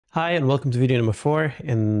Hi, and welcome to video number 4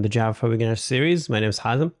 in the Java for Beginners series. My name is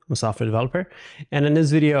Hazem. I'm a software developer. And in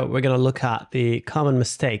this video, we're going to look at the common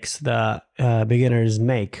mistakes that beginners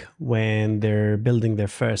make when they're building their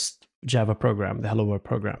first Java program, the Hello World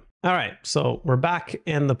program. All right, so we're back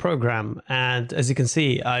in the program. And as you can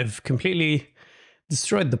see, I've completely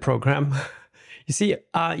destroyed the program. You see,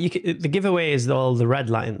 the giveaway is all the red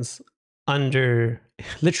lines under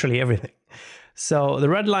literally everything. So the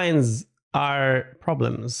red lines are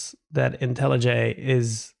problems that IntelliJ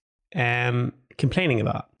is complaining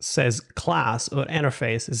about. It says class or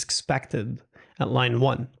interface is expected at line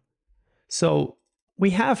 1. So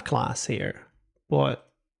we have class here, but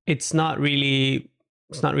it's not really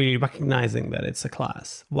recognizing that it's a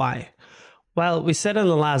class. Why? Well, we said in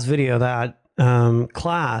the last video that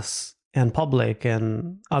class and public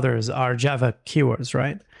and others are Java keywords,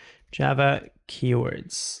 right? Java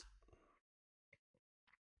keywords.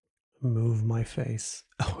 Move my face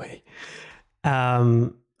away. All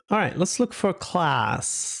right, let's look for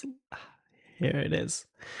class. Here it is.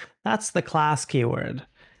 That's the class keyword.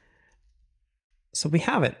 So we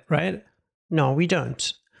have it, right? No, we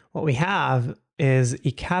don't. What we have is a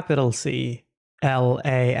capital C,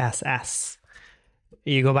 L-A-S-S.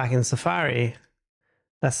 You go back in Safari,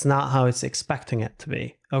 that's not how it's expecting it to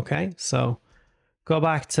be. Okay, so go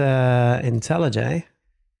back to IntelliJ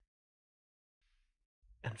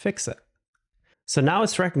and fix it. So now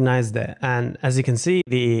it's recognized it, and as you can see,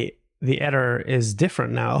 the error is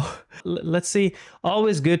different now. Let's see.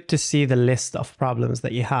 Always good to see the list of problems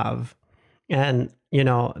that you have, and you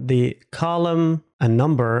know the column and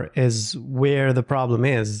number is where the problem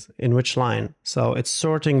is in which line. So it's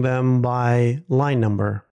sorting them by line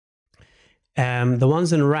number. The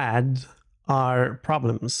ones in red are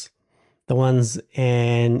problems. The ones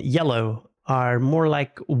in yellow are more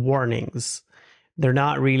like warnings. They're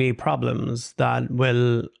not really problems that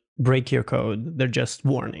will break your code. They're just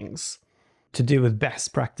warnings to do with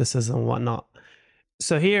best practices and whatnot.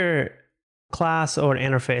 So here, class or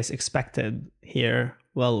interface expected here,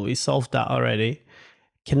 well, we solved that already.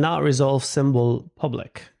 Cannot resolve symbol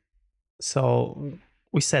public. So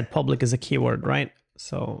we said public is a keyword, right?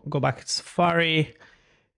 So go back to Safari.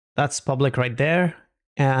 That's public right there.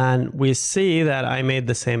 And we see that I made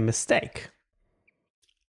the same mistake.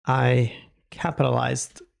 I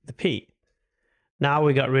capitalized the P. Now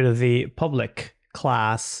we got rid of the public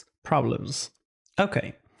class problems.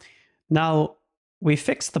 Okay, now we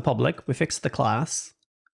fixed the public, we fixed the class.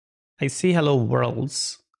 I see hello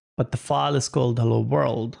worlds, but the file is called hello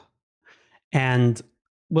world. And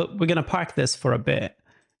we're going to park this for a bit.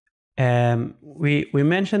 We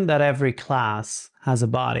mentioned that every class has a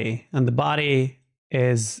body, and the body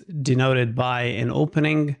is denoted by an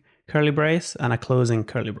opening curly brace and a closing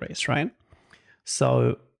curly brace, right?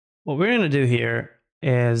 So what we're going to do here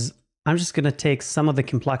is I'm just going to take some of the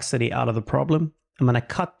complexity out of the problem. I'm going to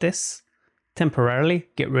cut this temporarily,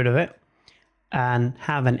 get rid of it, and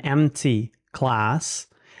have an empty class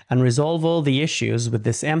and resolve all the issues with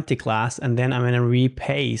this empty class. And then I'm going to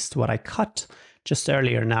repaste what I cut just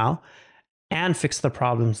earlier now and fix the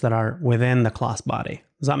problems that are within the class body.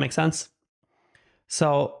 Does that make sense?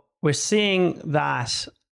 So we're seeing that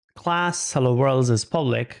class hello worlds is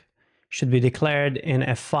public should be declared in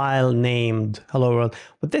a file named hello world.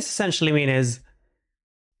 What this essentially means is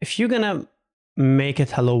if you're going to make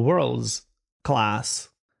it hello worlds class,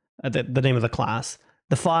 the name of the class,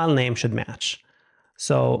 the file name should match.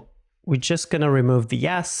 So we're just going to remove the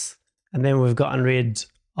yes, and then we've gotten rid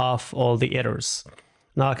of all the errors.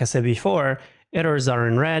 Now, like I said before, errors are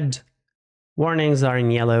in red, warnings are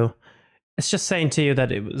in yellow. It's just saying to you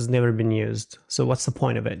that it was never been used. So what's the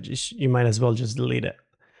point of it? You might as well just delete it.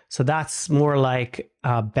 So that's more like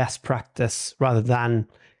best practice rather than,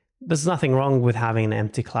 there's nothing wrong with having an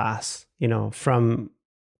empty class, you know, from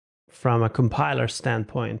a compiler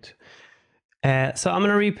standpoint. So I'm going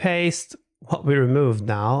to repaste what we removed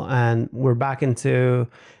now, and we're back into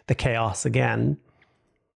the chaos again.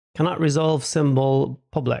 Cannot resolve symbol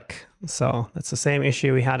public. So that's the same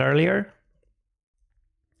issue we had earlier.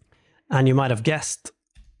 And you might have guessed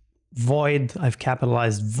void. I've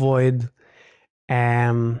capitalized void.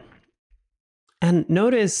 And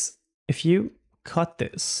notice if you cut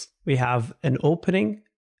this, we have an opening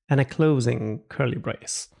and a closing curly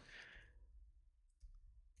brace.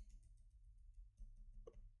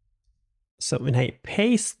 So when I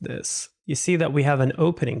paste this, you see that we have an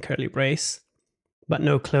opening curly brace, but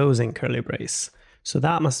no closing curly brace. So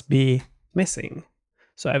that must be missing.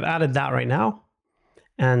 So I've added that right now,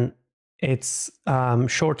 and it's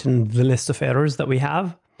shortened the list of errors that we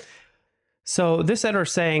have. So this error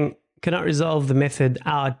saying cannot resolve the method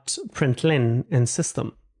out println in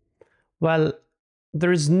system. Well,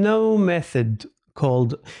 there is no method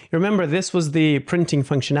called, remember this was the printing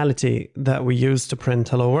functionality that we used to print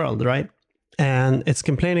hello world, right? And it's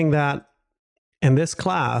complaining that in this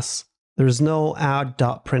class, there's no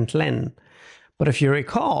out.println. But if you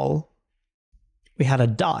recall, we had a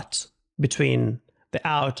dot between the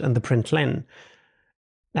out and the println.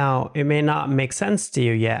 Now, it may not make sense to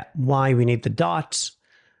you yet why we need the dot,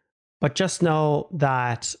 but just know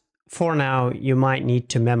that for now, you might need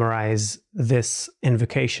to memorize this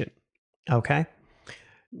invocation, okay?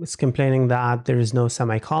 It's complaining that there is no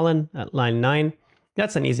semicolon at line 9.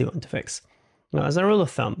 That's an easy one to fix. Now, as a rule of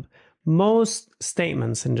thumb, most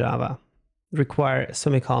statements in Java require a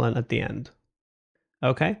semicolon at the end,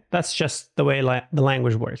 okay? That's just the way the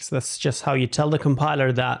language works. That's just how you tell the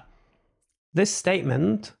compiler that this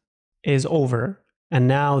statement is over, and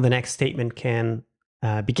now the next statement can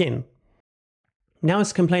begin. Now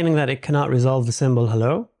it's complaining that it cannot resolve the symbol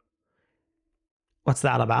hello. What's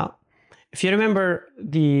that about? If you remember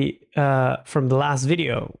from the last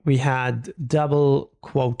video, we had double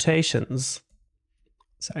quotations,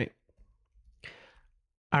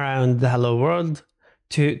 around the hello world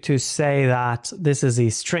to say that this is a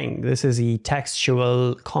string, this is a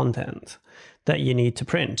textual content that you need to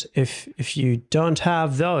print. If you don't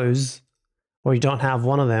have those, or you don't have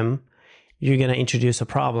one of them, you're going to introduce a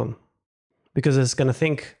problem, because it's going to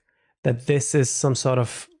think that this is some sort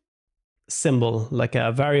of symbol, like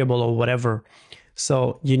a variable or whatever.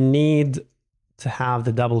 So you need to have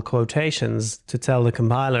the double quotations to tell the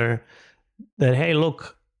compiler that, hey,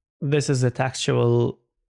 look, this is a textual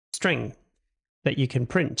string that you can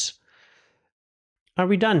print. Are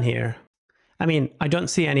we done here? I mean, I don't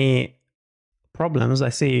see any problems. I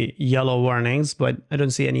see yellow warnings, but I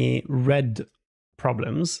don't see any red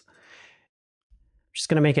problems. Just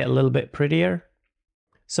going to make it a little bit prettier.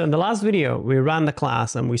 So in the last video, we ran the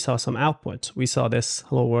class and we saw some output. We saw this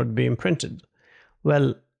hello world being printed.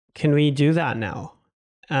 Well, can we do that now?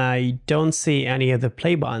 I don't see any of the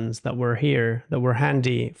play buttons that were here that were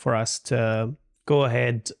handy for us to go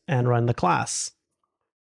ahead and run the class.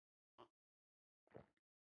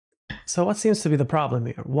 So what seems to be the problem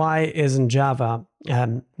here? Why isn't Java,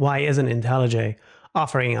 why isn't IntelliJ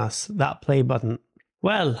offering us that play button?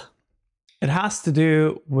 Well, it has to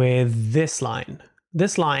do with this line.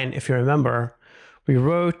 This line, if you remember, we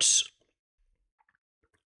wrote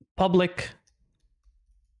public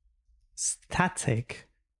static,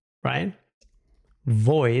 right?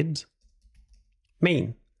 Void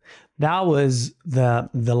main. That was the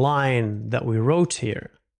line that we wrote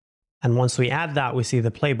here. And once we add that, we see the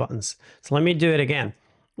play buttons. So let me do it again.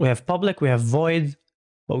 We have public, we have void,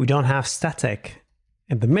 but we don't have static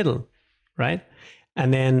in the middle, right?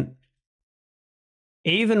 And then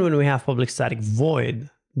even when we have public static void,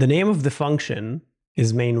 the name of the function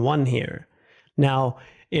is main1 here. Now,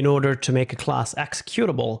 in order to make a class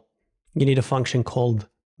executable, you need a function called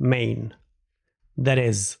main that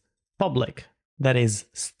is public, that is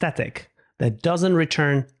static, that doesn't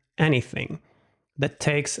return anything, that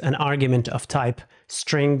takes an argument of type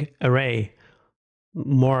string array.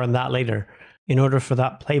 More on that later, in order for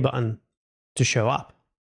that play button to show up.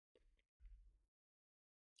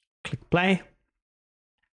 Click play.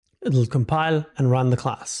 It'll compile and run the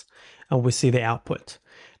class, and we see the output.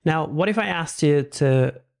 Now, what if I asked you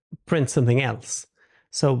to print something else?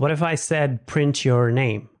 So what if I said print your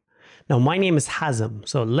name? Now, my name is Hazem,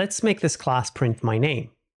 so let's make this class print my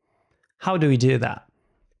name. How do we do that?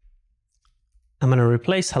 I'm going to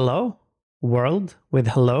replace hello world with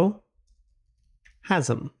hello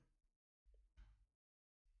Hazem.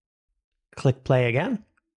 Click play again.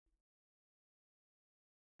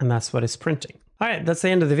 And that's what it's printing. All right, that's the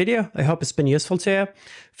end of the video. I hope it's been useful to you.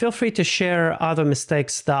 Feel free to share other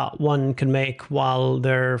mistakes that one can make while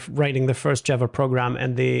they're writing the first Java program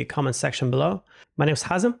in the comment section below. My name is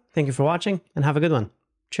Hazem. Thank you for watching and have a good one.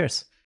 Cheers.